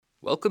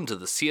Welcome to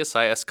the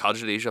CSIS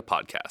Cogit Asia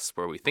podcast,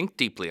 where we think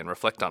deeply and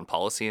reflect on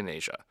policy in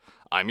Asia.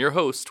 I'm your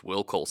host,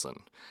 Will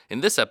Coulson.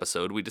 In this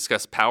episode, we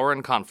discuss power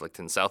and conflict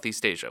in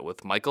Southeast Asia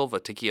with Michael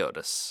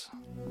Vatikiotis.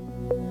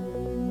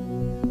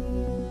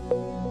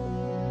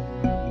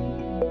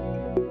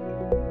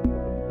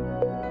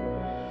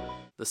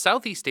 The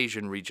Southeast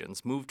Asian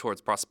region's move towards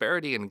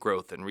prosperity and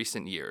growth in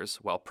recent years,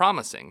 while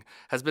promising,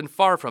 has been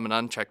far from an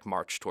unchecked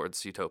march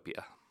towards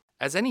utopia.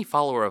 As any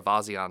follower of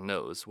ASEAN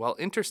knows, while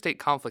interstate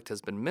conflict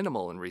has been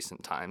minimal in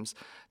recent times,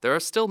 there are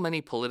still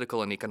many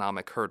political and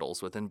economic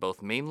hurdles within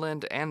both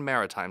mainland and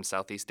maritime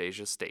Southeast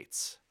Asia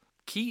states.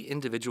 Key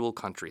individual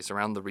countries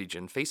around the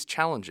region face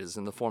challenges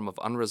in the form of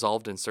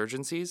unresolved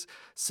insurgencies,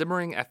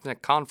 simmering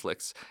ethnic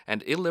conflicts,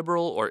 and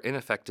illiberal or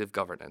ineffective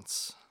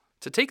governance.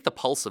 To take the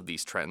pulse of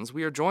these trends,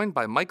 we are joined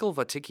by Michael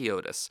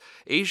Vatikiotis,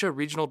 Asia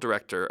Regional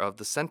Director of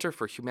the Center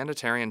for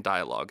Humanitarian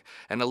Dialogue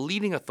and a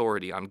leading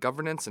authority on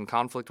governance and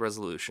conflict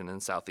resolution in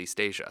Southeast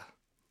Asia.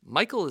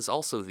 Michael is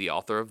also the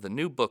author of the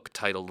new book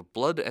titled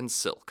Blood and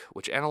Silk,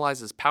 which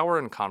analyzes power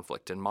and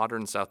conflict in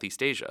modern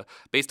Southeast Asia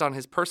based on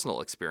his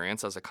personal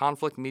experience as a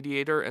conflict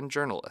mediator and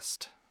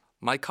journalist.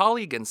 My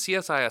colleague and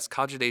CSIS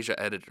Cogit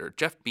Asia editor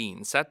Jeff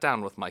Bean sat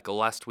down with Michael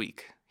last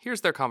week.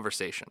 Here's their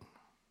conversation.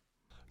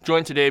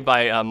 Joined today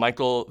by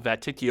Michael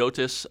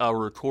Vatikiotis,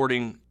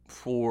 recording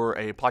for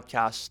a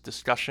podcast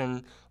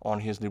discussion on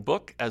his new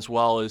book, as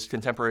well as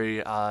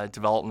contemporary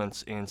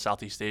developments in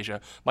Southeast Asia.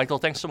 Michael,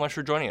 thanks so much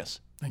for joining us.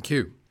 Thank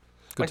you.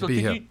 Good Michael, to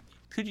be here.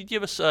 Could you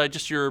give us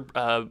just your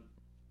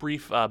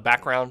brief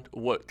background,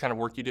 what kind of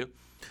work you do?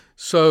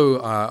 So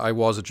I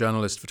was a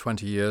journalist for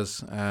 20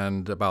 years,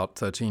 and about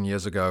 13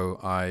 years ago,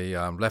 I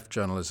left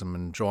journalism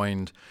and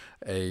joined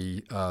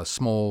a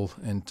small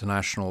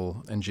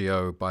international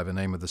NGO by the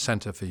name of the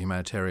Center for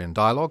Humanitarian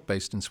Dialogue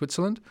based in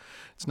Switzerland.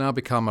 It's now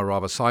become a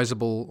rather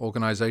sizable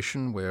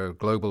organization. We're a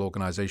global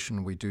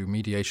organization. We do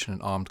mediation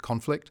in armed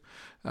conflict,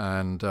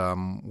 and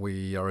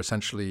we are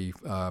essentially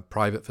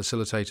private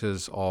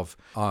facilitators of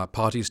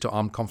parties to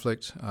armed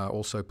conflict,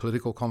 also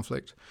political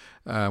conflict.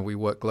 We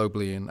work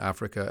globally in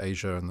Africa,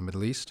 Asia, and the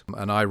Middle East.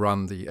 And I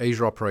run the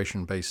Asia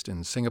operation based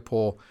in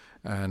Singapore,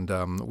 and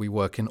we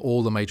work in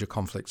all the major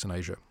conflicts in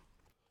Asia.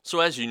 So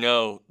as you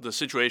know, the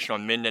situation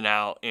on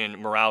Mindanao in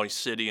Marawi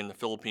City in the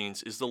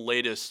Philippines is the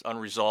latest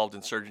unresolved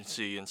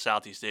insurgency in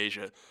Southeast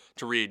Asia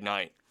to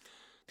reignite.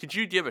 Could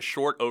you give a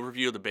short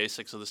overview of the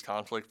basics of this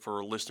conflict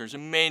for listeners who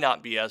may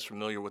not be as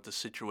familiar with the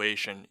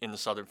situation in the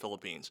southern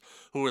Philippines?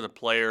 Who are the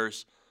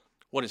players?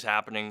 What is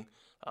happening?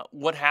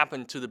 What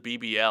happened to the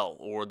BBL,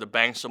 or the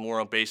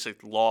Bangsamoro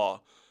Basic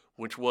Law,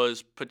 which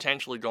was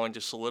potentially going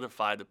to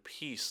solidify the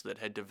peace that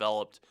had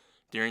developed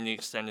during the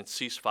extended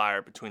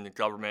ceasefire between the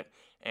government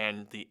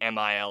and the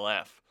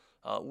MILF?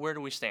 Where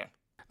do we stand?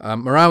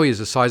 Marawi is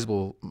a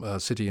sizable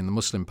city in the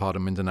Muslim part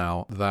of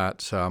Mindanao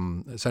that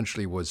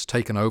essentially was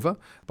taken over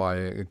by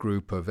a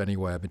group of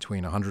anywhere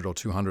between 100 or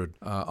 200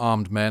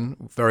 armed men,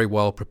 very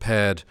well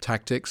prepared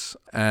tactics,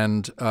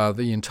 and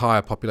the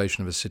entire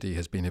population of the city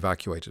has been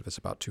evacuated. It's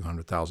about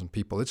 200,000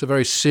 people. It's a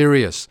very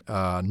serious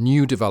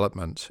new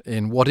development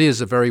in what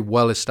is a very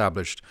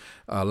well-established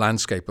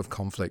landscape of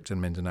conflict in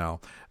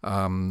Mindanao.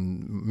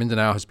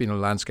 Mindanao has been a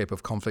landscape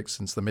of conflict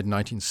since the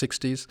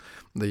mid-1960s.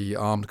 The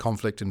armed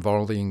conflict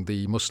involving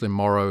the Muslim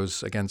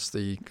Moros against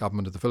the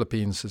government of the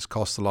Philippines has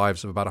cost the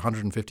lives of about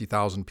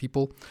 150,000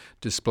 people,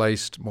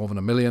 displaced more than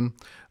 1 million.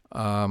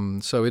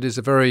 So it is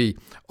a very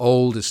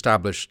old,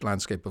 established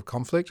landscape of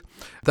conflict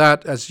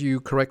that, as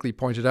you correctly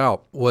pointed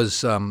out,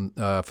 was for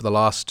the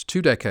last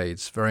 2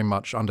 decades very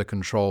much under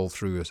control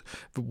through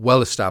a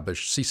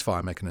well-established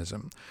ceasefire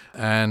mechanism.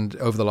 And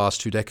over the last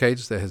 2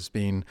 decades, there has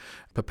been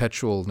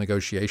perpetual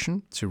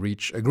negotiation to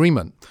reach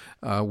agreement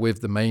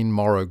with the main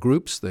Moro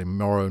groups, the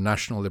Moro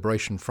National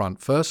Liberation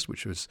Front first,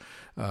 which was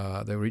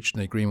they reached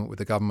an agreement with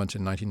the government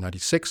in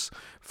 1996,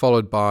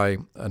 followed by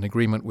an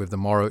agreement with the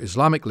Moro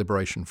Islamic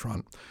Liberation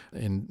Front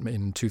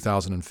in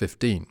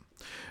 2015.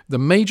 The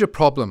major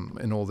problem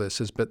in all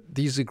this is that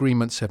these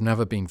agreements have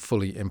never been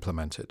fully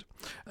implemented.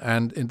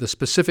 And the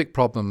specific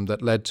problem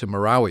that led to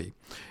Marawi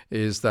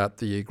is that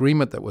the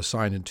agreement that was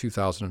signed in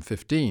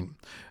 2015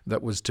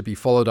 that was to be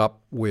followed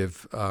up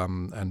with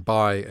and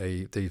by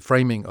the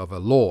framing of a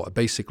law, a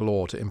basic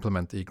law to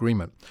implement the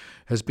agreement,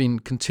 has been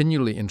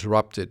continually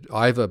interrupted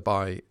either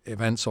by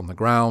events on the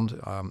ground,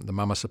 the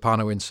Mama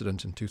Sapano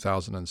incident in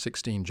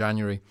 2016,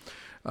 January,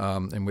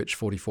 in which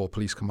 44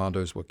 police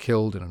commandos were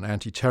killed in an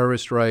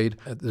anti-terrorist raid,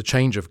 the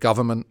change of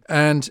government,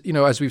 and,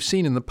 as we've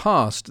seen in the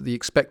past, the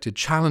expected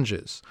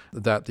challenges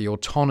that the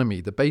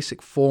autonomy, the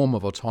basic form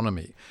of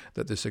autonomy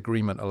that this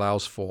agreement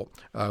allows for,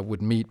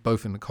 would meet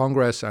both in the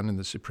Congress and in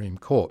the Supreme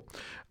Court.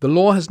 The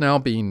law has now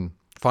been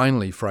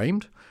finally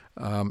framed.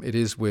 It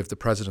is with the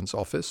President's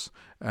office,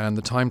 and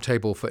the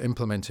timetable for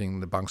implementing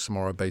the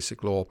Bangsamoro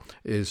Basic Law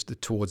is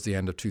towards the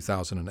end of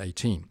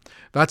 2018.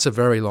 That's a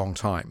very long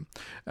time.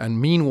 And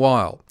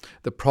meanwhile,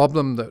 the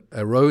problem that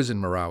arose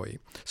in Marawi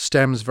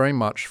stems very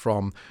much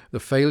from the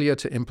failure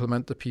to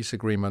implement the peace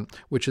agreement,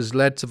 which has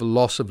led to the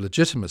loss of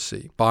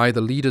legitimacy by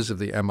the leaders of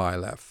the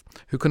MILF,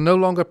 who can no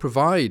longer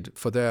provide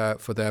for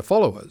their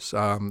followers.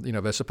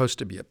 There's supposed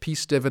to be a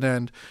peace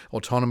dividend.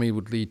 Autonomy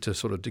would lead to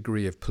sort of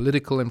degree of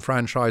political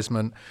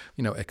enfranchisement,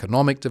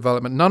 economic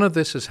development. None of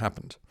this has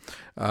happened.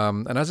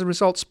 And as a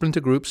result,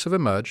 splinter groups have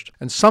emerged.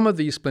 And some of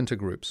these splinter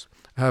groups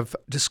have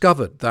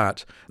discovered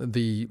that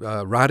the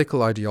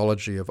radical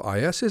ideology of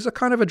IS is a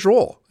kind of a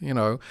draw.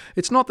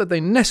 It's not that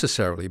they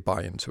necessarily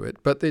buy into it,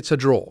 but it's a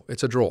draw.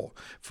 It's a draw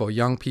for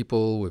young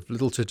people with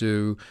little to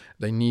do.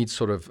 They need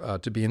sort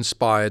of to be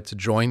inspired to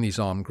join these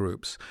armed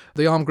groups.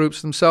 The armed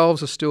groups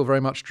themselves are still very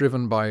much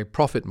driven by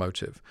profit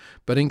motive,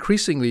 but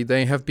increasingly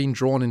they have been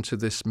drawn into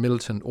this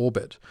militant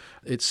orbit.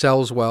 It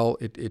sells well.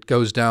 It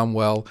goes down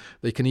well.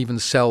 They can even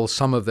sell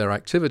some of their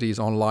activities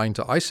online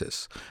to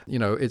ISIS.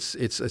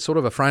 It's a sort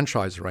of a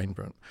franchise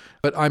arrangement.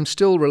 But I'm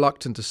still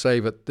reluctant to say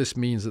that this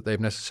means that they've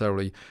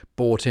necessarily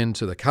bought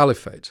into the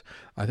caliphate.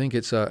 I think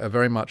it's a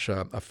very much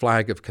a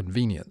flag of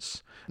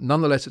convenience.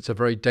 Nonetheless, it's a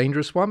very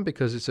dangerous one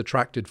because it's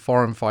attracted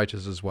foreign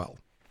fighters as well.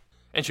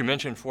 And you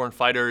mentioned foreign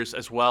fighters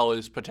as well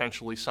as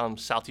potentially some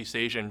Southeast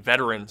Asian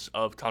veterans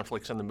of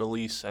conflicts in the Middle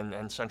East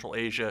and Central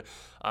Asia,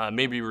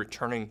 maybe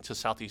returning to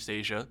Southeast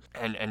Asia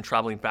and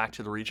traveling back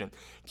to the region.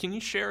 Can you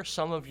share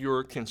some of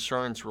your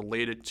concerns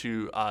related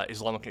to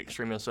Islamic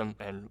extremism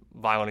and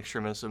violent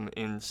extremism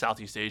in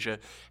Southeast Asia?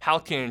 How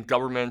can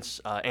governments,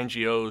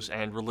 NGOs,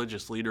 and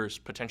religious leaders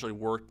potentially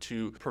work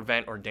to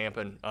prevent or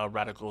dampen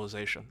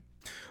radicalization?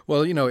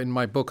 Well, in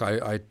my book,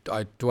 I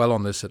dwell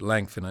on this at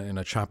length in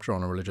a chapter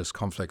on a religious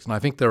conflict. And I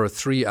think there are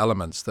three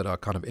elements that are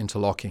kind of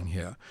interlocking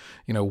here.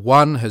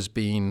 One has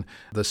been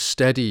the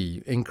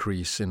steady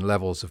increase in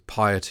levels of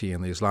piety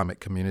in the Islamic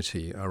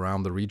community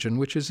around the region,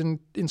 which is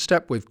in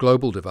step with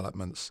global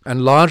developments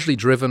and largely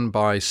driven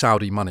by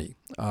Saudi money.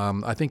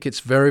 I think it's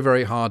very,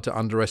 very hard to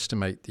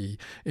underestimate the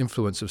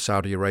influence of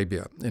Saudi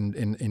Arabia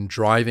in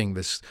driving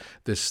this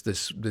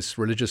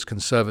religious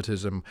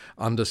conservatism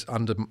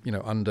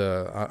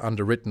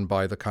underwritten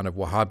by the kind of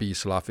Wahhabi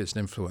Salafist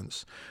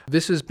influence.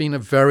 This has been a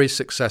very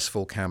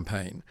successful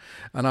campaign,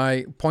 and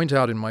I point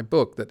out in my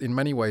book that in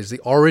many ways the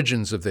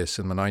origins of this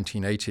in the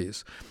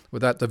 1980s were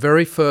that the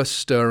very first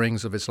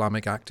stirrings of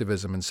Islamic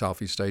activism in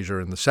Southeast Asia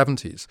in the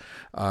 70s,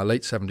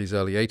 late 70s,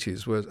 early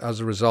 80s, was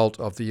as a result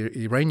of the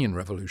Iranian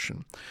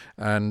Revolution.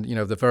 And,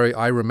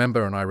 I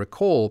remember and I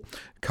recall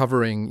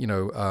covering,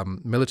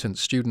 militant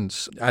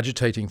students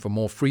agitating for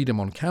more freedom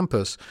on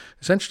campus,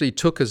 essentially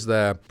took as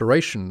their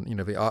inspiration,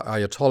 the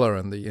Ayatollah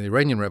and the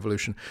Iranian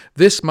Revolution.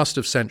 This must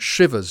have sent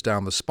shivers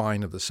down the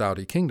spine of the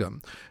Saudi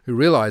kingdom, who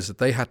realized that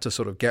they had to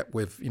sort of get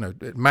with,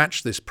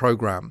 match this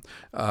program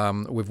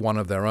with one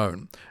of their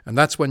own. And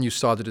that's when you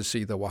started to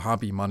see the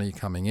Wahhabi money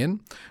coming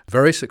in,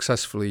 very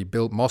successfully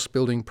built mosque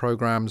building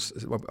programs.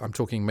 I'm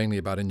talking mainly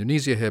about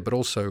Indonesia here, but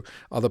also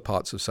other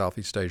parts of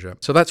Southeast Asia.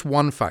 So that's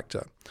one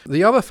factor.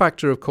 The other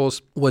factor, of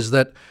course, was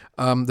that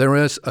there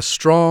is a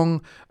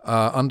strong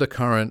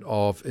undercurrent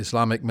of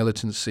Islamic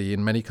militancy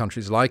in many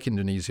countries like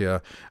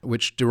Indonesia,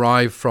 which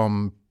derive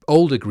from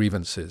older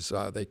grievances.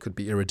 They could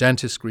be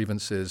irredentist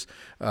grievances.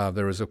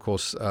 There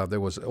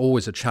was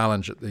always a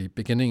challenge at the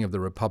beginning of the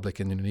Republic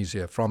in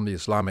Indonesia from the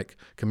Islamic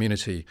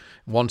community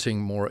wanting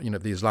more,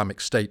 the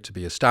Islamic State to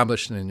be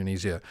established in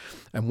Indonesia.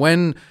 And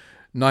when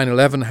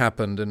 9/11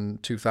 happened in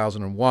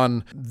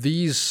 2001.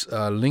 These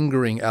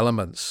lingering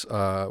elements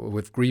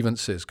with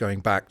grievances going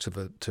back to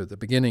the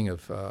beginning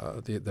of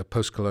the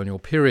post-colonial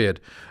period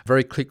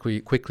very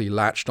quickly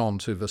latched on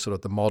to the sort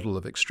of the model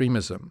of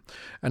extremism.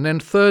 And then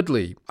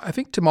thirdly, I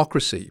think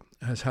democracy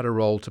has had a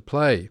role to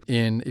play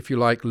in, if you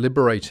like,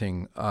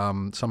 liberating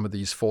some of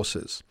these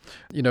forces.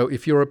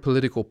 If you're a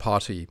political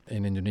party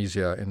in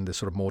Indonesia in this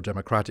sort of more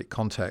democratic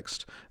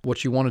context,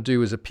 what you want to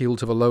do is appeal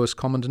to the lowest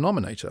common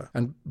denominator.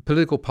 And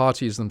political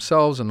parties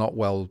themselves are not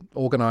well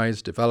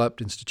organized,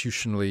 developed,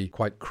 institutionally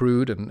quite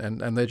crude,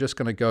 and they're just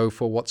going to go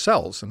for what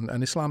sells,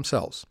 and Islam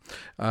sells.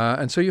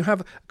 And so you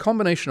have a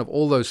combination of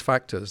all those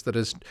factors that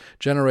has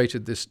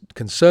generated this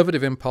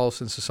conservative impulse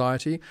in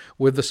society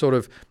with the sort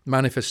of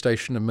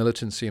manifestation of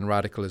militancy and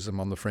radicalism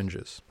on the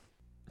fringes.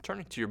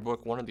 Turning to your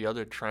book, one of the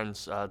other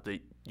trends that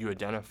you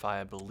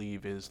identify, I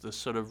believe, is the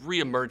sort of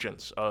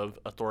reemergence of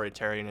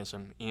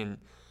authoritarianism in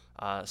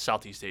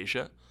Southeast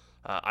Asia,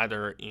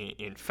 either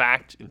in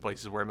fact in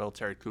places where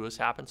military coups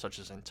happen, such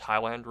as in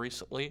Thailand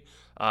recently,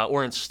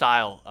 or in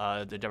style.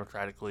 The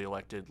democratically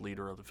elected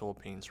leader of the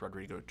Philippines,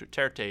 Rodrigo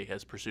Duterte,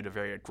 has pursued a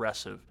very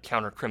aggressive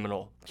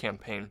counter-criminal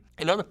campaign.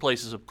 In other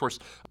places, of course,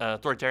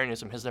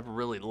 authoritarianism has never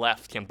really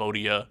left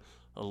Cambodia,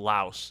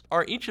 Laos.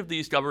 Are each of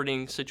these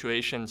governing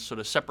situations sort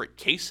of separate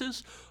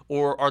cases,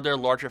 or are there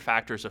larger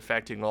factors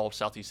affecting all of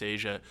Southeast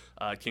Asia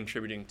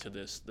contributing to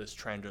this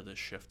trend or this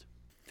shift?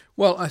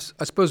 Well, I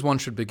suppose one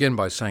should begin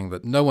by saying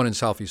that no one in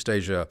Southeast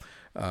Asia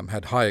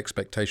had high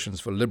expectations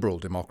for liberal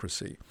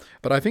democracy.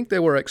 But I think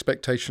there were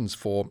expectations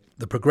for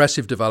the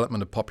progressive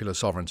development of popular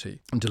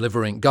sovereignty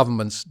and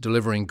governments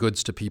delivering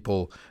goods to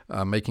people,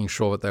 making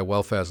sure that their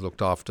welfare is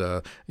looked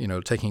after,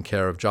 taking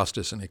care of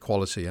justice and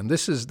equality. And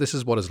this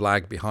is what has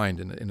lagged behind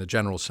in a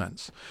general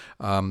sense.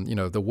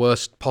 The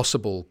worst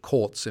possible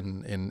courts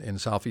in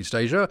Southeast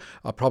Asia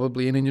are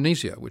probably in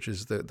Indonesia, which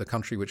is the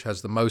country which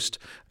has the most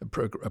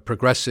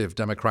progressive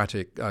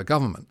democratic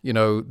government.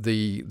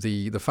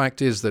 The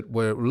fact is that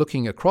we're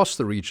looking across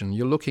the region,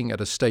 you're looking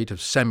at a state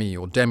of semi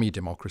or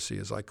demi-democracy,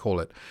 as I call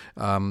it.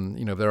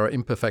 There are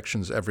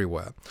imperfections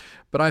everywhere.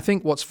 But I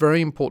think what's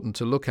very important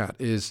to look at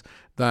is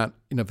that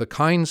the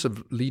kinds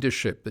of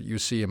leadership that you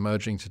see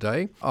emerging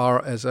today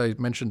are, as I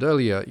mentioned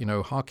earlier,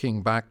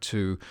 harking back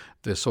to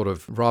the sort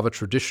of rather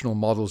traditional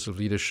models of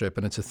leadership,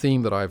 and it's a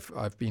theme that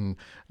I've been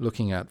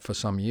looking at for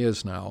some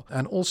years now,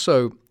 and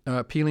also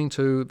appealing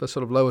to the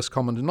sort of lowest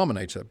common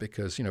denominator,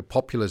 because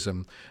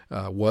populism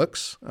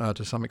works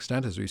to some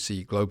extent, as we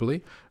see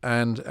globally,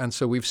 and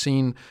so we've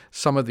seen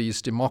some of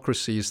these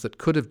democracies that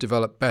could have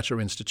developed better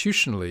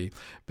institutionally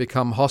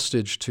become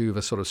hostage to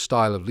the sort of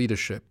style of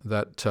leadership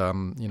that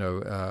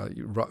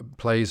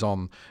plays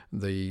on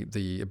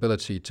the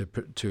ability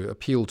to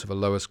appeal to the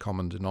lowest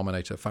common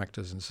denominator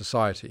factors in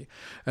society.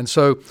 And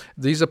so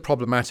these are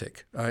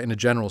problematic in a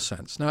general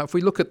sense. Now, if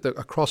we look at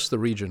across the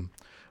region,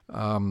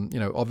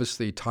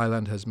 obviously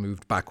Thailand has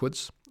moved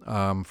backwards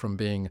from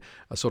being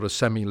a sort of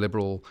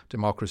semi-liberal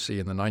democracy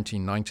in the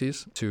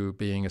 1990s to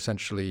being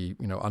essentially,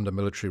 under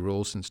military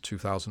rule since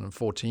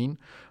 2014.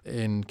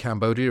 In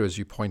Cambodia, as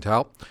you point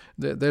out,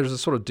 there's a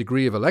sort of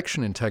degree of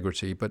election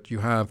integrity, but you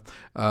have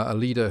a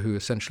leader who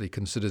essentially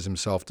considers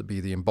himself to be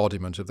the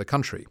embodiment of the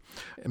country.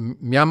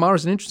 Myanmar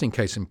is an interesting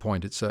case in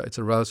point. It's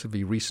a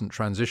relatively recent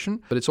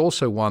transition, but it's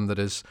also one that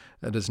has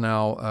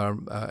now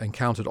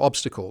encountered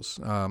obstacles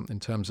in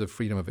terms of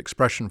freedom of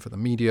expression for the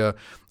media,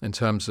 in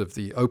terms of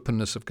the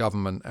openness of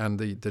government, and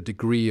the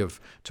degree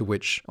to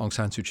which Aung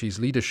San Suu Kyi's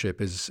leadership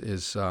is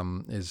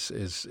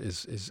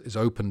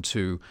open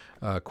to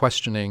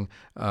questioning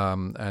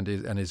and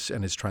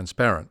is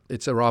transparent.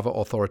 It's a rather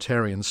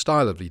authoritarian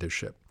style of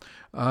leadership.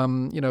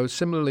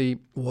 Similarly,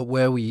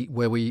 where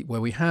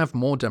we have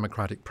more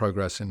democratic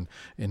progress in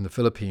the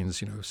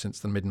Philippines, since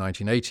the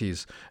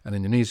mid-1980s, and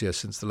Indonesia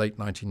since the late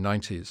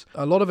 1990s,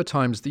 a lot of the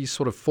times these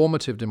sort of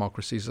formative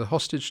democracies are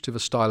hostage to the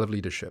style of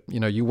leadership.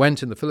 You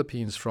went in the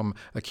Philippines from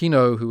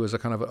Aquino, who was a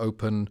kind of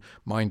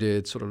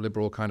open-minded, sort of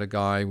liberal kind of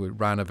guy who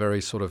ran a very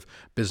sort of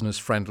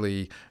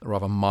business-friendly,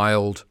 rather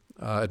mild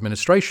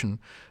administration,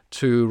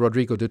 to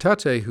Rodrigo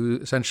Duterte, who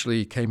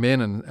essentially came in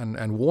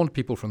and warned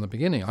people from the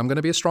beginning, I'm going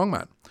to be a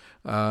strongman.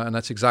 And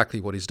that's exactly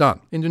what he's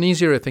done.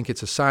 Indonesia, I think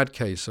it's a sad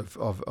case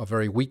of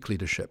very weak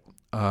leadership.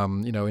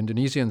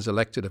 Indonesians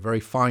elected a very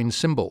fine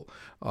symbol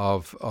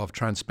of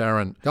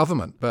transparent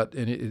government, but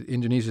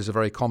Indonesia is a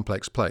very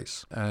complex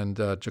place, and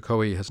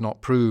Jokowi has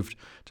not proved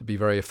to be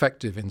very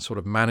effective in sort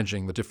of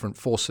managing the different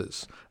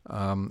forces.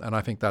 And I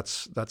think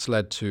that's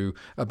led to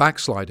a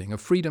backsliding of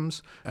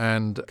freedoms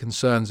and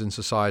concerns in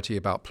society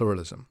about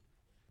pluralism.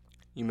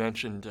 You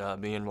mentioned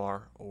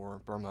Myanmar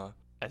or Burma.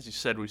 As you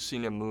said, we've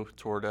seen it move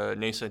toward a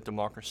nascent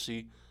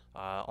democracy.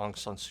 Aung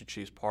San Suu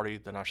Kyi's party,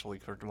 the National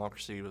League for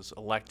Democracy, was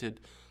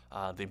elected.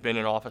 They've been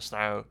in office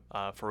now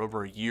for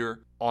over a year.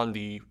 On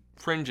the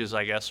fringes,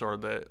 I guess, or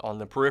on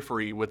the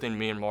periphery within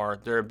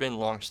Myanmar, there have been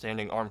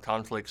long-standing armed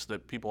conflicts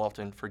that people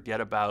often forget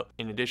about.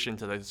 In addition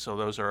to that, so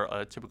those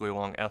are typically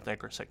along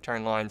ethnic or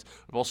sectarian lines.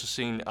 We've also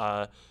seen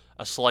a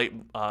slight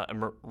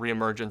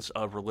reemergence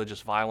of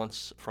religious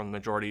violence from the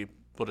majority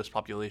Buddhist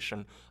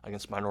population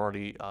against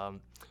minority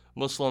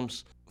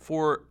Muslims.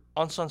 For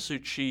Aung San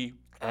Suu Kyi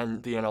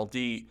and the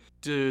NLD,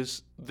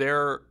 does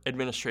their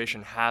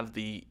administration have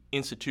the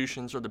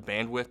institutions or the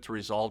bandwidth to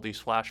resolve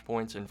these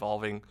flashpoints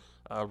involving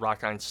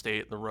Rakhine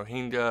State, the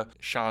Rohingya,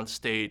 Shan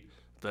State,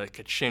 the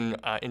Kachin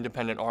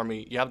Independent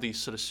Army? You have these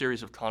sort of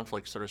series of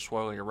conflicts that are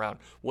swirling around.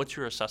 What's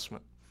your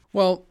assessment?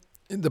 Well,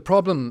 the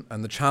problem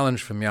and the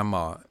challenge for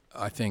Myanmar,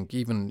 I think,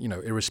 even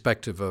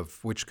irrespective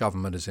of which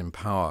government is in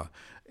power,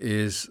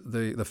 is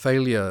the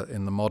failure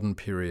in the modern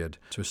period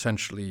to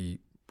essentially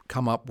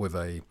come up with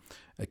a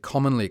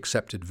commonly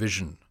accepted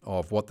vision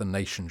of what the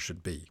nation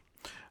should be.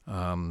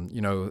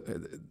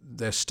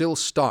 They're still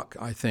stuck,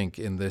 I think,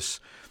 in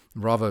this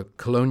rather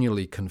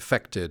colonially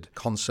confected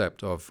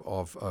concept of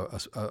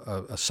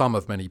a sum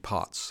of many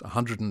parts,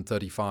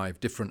 135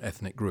 different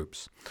ethnic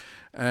groups.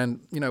 And,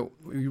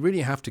 we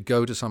really have to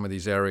go to some of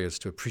these areas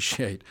to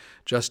appreciate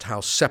just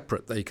how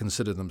separate they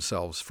consider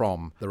themselves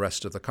from the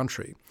rest of the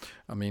country.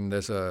 I mean,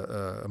 there's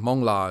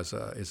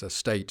Mongla is a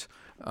state,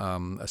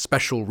 a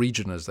special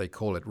region, as they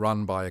call it,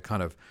 run by a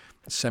kind of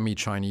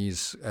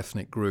semi-Chinese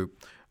ethnic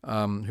group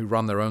who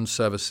run their own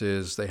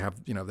services. They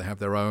have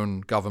their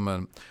own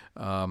government.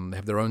 They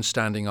have their own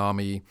standing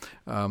army.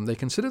 They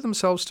consider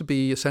themselves to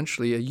be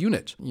essentially a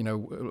unit,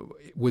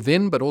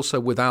 within but also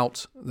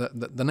without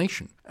the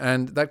nation.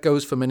 And that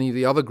goes for many of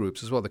the other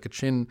groups as well. The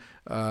Kachin,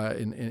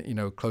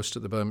 close to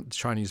the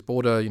Chinese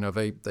border,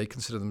 they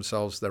consider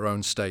themselves their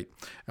own state.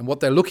 And what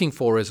they're looking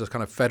for is a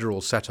kind of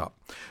federal setup.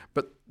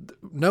 But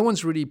no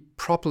one's really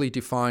properly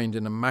defined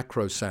in a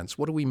macro sense.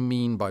 What do we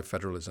mean by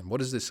federalism? What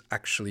does this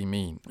actually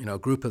mean? A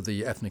group of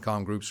the ethnic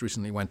armed groups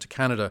recently went to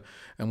Canada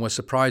and were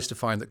surprised to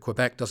find that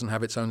Quebec doesn't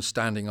have its own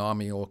standing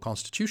army or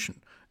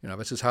constitution.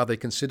 This is how they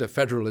consider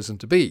federalism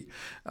to be.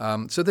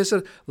 So there's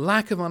a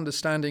lack of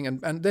understanding,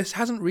 and this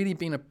hasn't really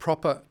been a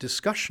proper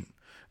discussion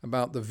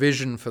about the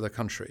vision for the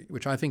country,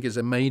 which I think is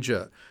a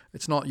major,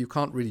 you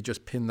can't really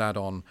just pin that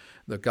on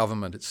the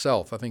government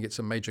itself. I think it's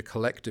a major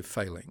collective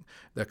failing.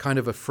 They're kind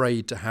of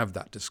afraid to have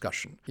that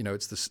discussion.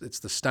 It's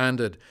the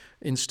standard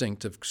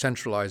instinct of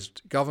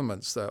centralized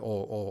governments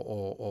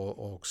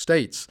or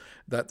states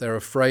that they're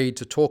afraid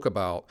to talk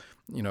about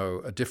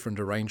a different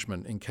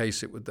arrangement in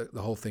case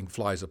the whole thing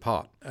flies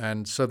apart.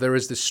 And so there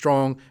is this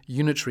strong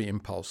unitary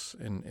impulse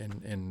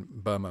in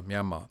Burma,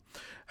 Myanmar.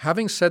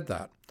 Having said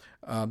that,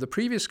 the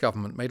previous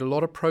government made a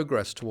lot of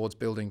progress towards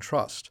building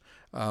trust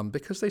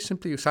because they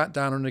simply sat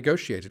down and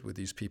negotiated with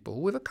these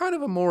people with a kind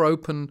of a more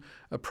open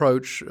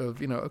approach of,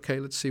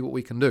 okay, let's see what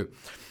we can do.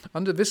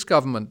 Under this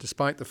government,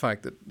 despite the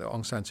fact that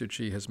Aung San Suu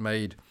Kyi has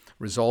made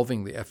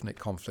resolving the ethnic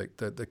conflict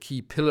the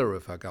key pillar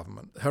of her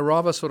government, her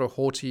rather sort of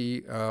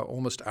haughty,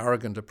 almost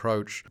arrogant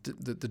approach,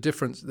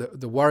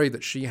 the worry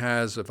that she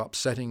has of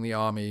upsetting the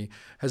army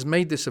has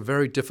made this a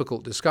very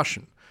difficult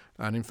discussion.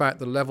 And in fact,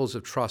 the levels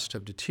of trust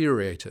have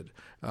deteriorated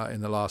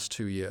in the last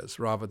 2 years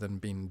rather than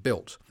been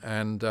built.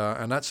 And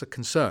that's a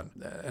concern.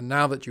 And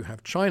now that you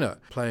have China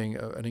playing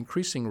an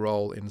increasing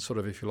role in sort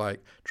of, if you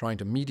like, trying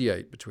to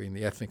mediate between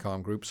the ethnic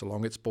armed groups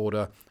along its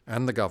border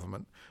and the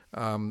government,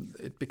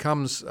 it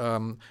becomes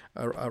a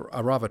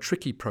rather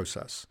tricky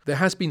process. There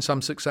has been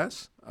some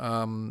success. There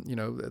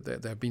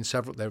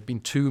have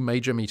been 2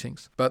 major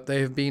meetings, but they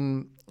have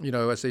been,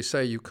 as they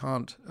say, you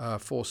can't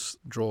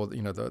draw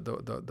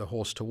the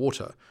horse to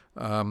water.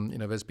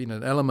 There's been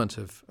an element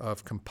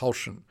of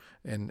compulsion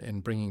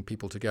in bringing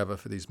people together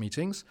for these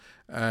meetings,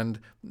 and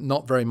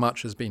not very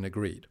much has been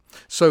agreed.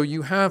 So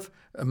you have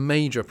a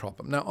major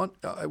problem now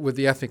with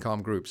the ethnic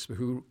armed groups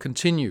who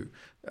continue.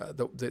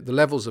 The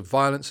levels of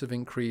violence have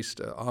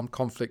increased. Armed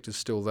conflict is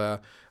still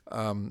there.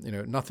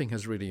 Nothing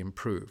has really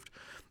improved.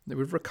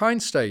 With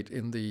Rakhine State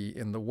in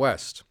the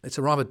West, it's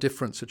a rather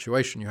different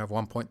situation. You have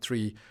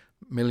 1.3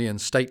 million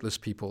stateless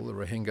people, the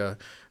Rohingya,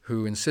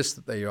 who insist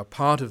that they are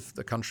part of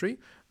the country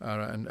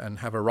and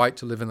have a right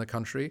to live in the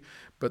country.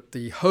 But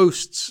the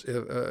hosts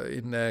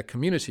in their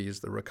communities,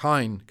 the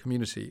Rakhine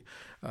community,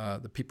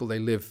 the people they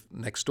live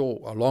next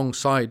door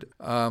alongside,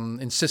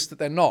 insist that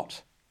they're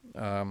not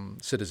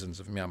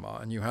citizens of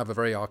Myanmar, and you have a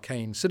very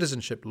arcane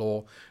citizenship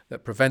law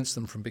that prevents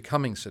them from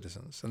becoming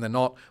citizens, and they're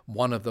not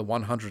one of the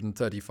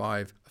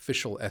 135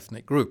 official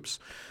ethnic groups.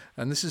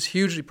 And this is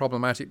hugely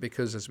problematic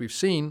because, as we've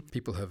seen,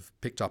 people have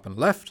picked up and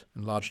left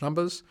in large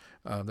numbers.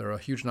 There are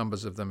huge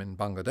numbers of them in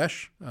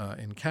Bangladesh,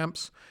 in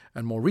camps,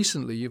 and more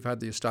recently you've had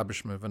the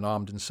establishment of an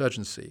armed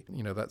insurgency,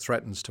 that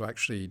threatens to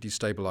actually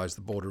destabilize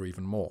the border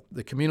even more.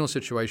 The communal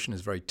situation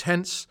is very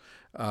tense.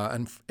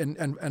 And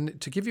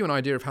to give you an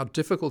idea of how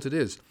difficult it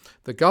is,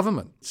 the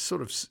government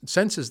sort of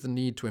senses the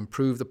need to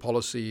improve the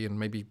policy and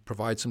maybe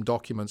provide some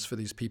documents for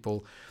these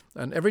people.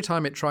 And every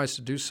time it tries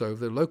to do so,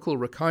 the local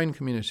Rakhine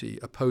community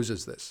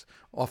opposes this,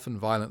 often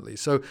violently.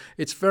 So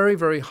it's very,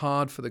 very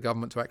hard for the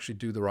government to actually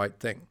do the right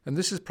thing. And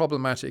this is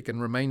problematic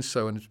and remains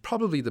so. And it's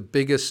probably the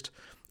biggest,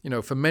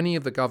 for many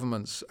of the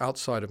governments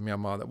outside of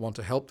Myanmar that want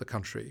to help the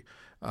country,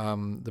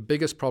 the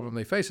biggest problem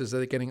they face is that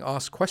they're getting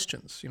asked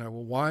questions.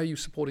 Why are you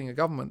supporting a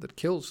government that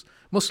kills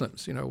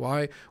Muslims?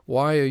 Why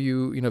are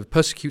you,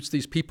 persecutes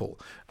these people?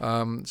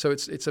 So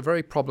it's a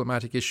very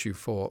problematic issue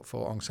for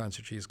Aung San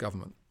Suu Kyi's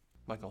government.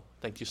 Michael,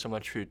 thank you so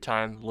much for your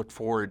time. Look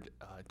forward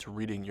to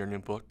reading your new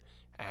book,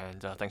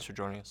 and thanks for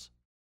joining us.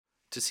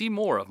 To see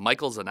more of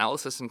Michael's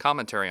analysis and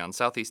commentary on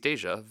Southeast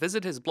Asia,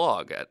 visit his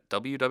blog at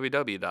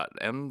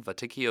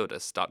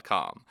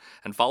www.mvatikiotis.com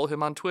and follow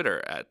him on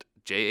Twitter at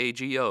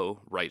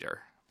JAGOWriter.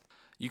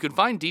 You can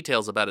find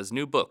details about his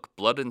new book,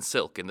 Blood and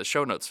Silk, in the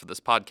show notes for this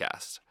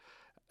podcast.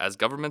 As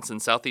governments in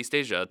Southeast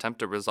Asia attempt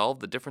to resolve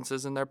the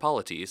differences in their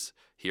polities,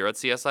 here at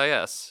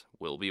CSIS,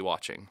 we'll be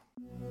watching.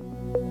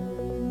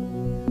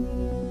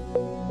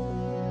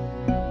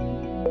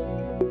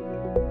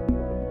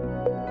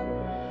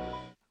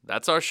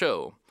 That's our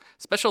show.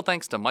 Special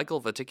thanks to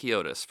Michael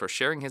Vatikiotis for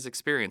sharing his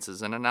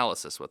experiences and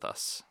analysis with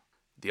us.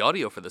 The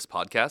audio for this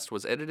podcast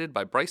was edited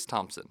by Bryce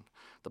Thompson.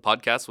 The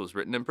podcast was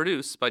written and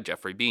produced by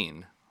Jeffrey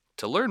Bean.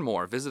 To learn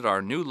more, visit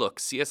our new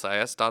look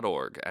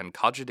CSIS.org and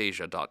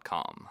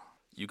CogitAsia.com.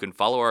 You can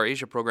follow our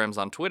Asia programs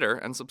on Twitter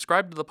and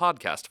subscribe to the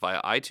podcast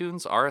via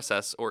iTunes,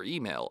 RSS, or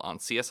email on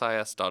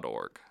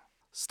CSIS.org.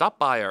 Stop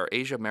by our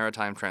Asia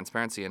Maritime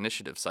Transparency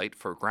Initiative site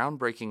for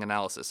groundbreaking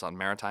analysis on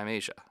maritime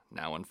Asia,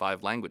 now in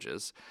 5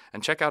 languages,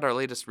 and check out our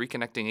latest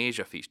Reconnecting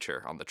Asia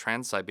feature on the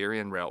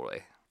Trans-Siberian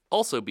Railway.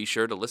 Also, be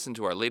sure to listen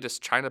to our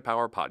latest China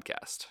Power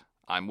podcast.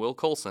 I'm Will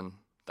Colson.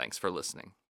 Thanks for listening.